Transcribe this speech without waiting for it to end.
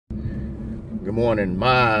Good morning.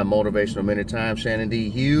 My motivational minute time, Shannon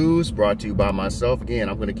D. Hughes, brought to you by myself. Again,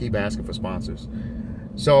 I'm going to keep asking for sponsors.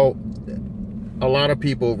 So, a lot of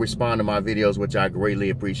people respond to my videos, which I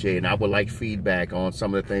greatly appreciate, and I would like feedback on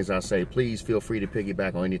some of the things I say. Please feel free to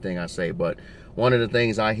piggyback on anything I say. But one of the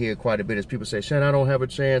things I hear quite a bit is people say, Shannon, I don't have a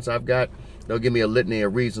chance. They'll give me a litany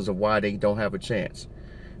of reasons of why they don't have a chance.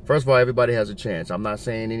 First of all, everybody has a chance. I'm not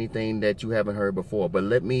saying anything that you haven't heard before, but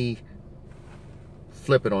let me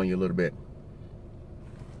flip it on you a little bit.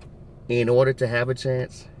 In order to have a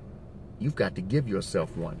chance, you've got to give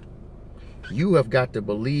yourself one. You have got to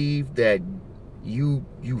believe that you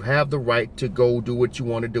have the right to go do what you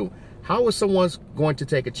want to do. How is someone going to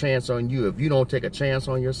take a chance on you if you don't take a chance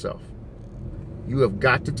on yourself? You have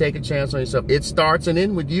got to take a chance on yourself. It starts and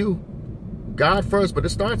ends with you. God first, but it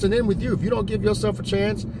starts and ends with you. If you don't give yourself a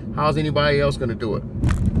chance, how's anybody else going to do it?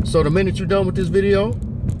 So the minute you're done with this video,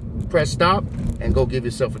 press stop and go give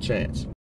yourself a chance.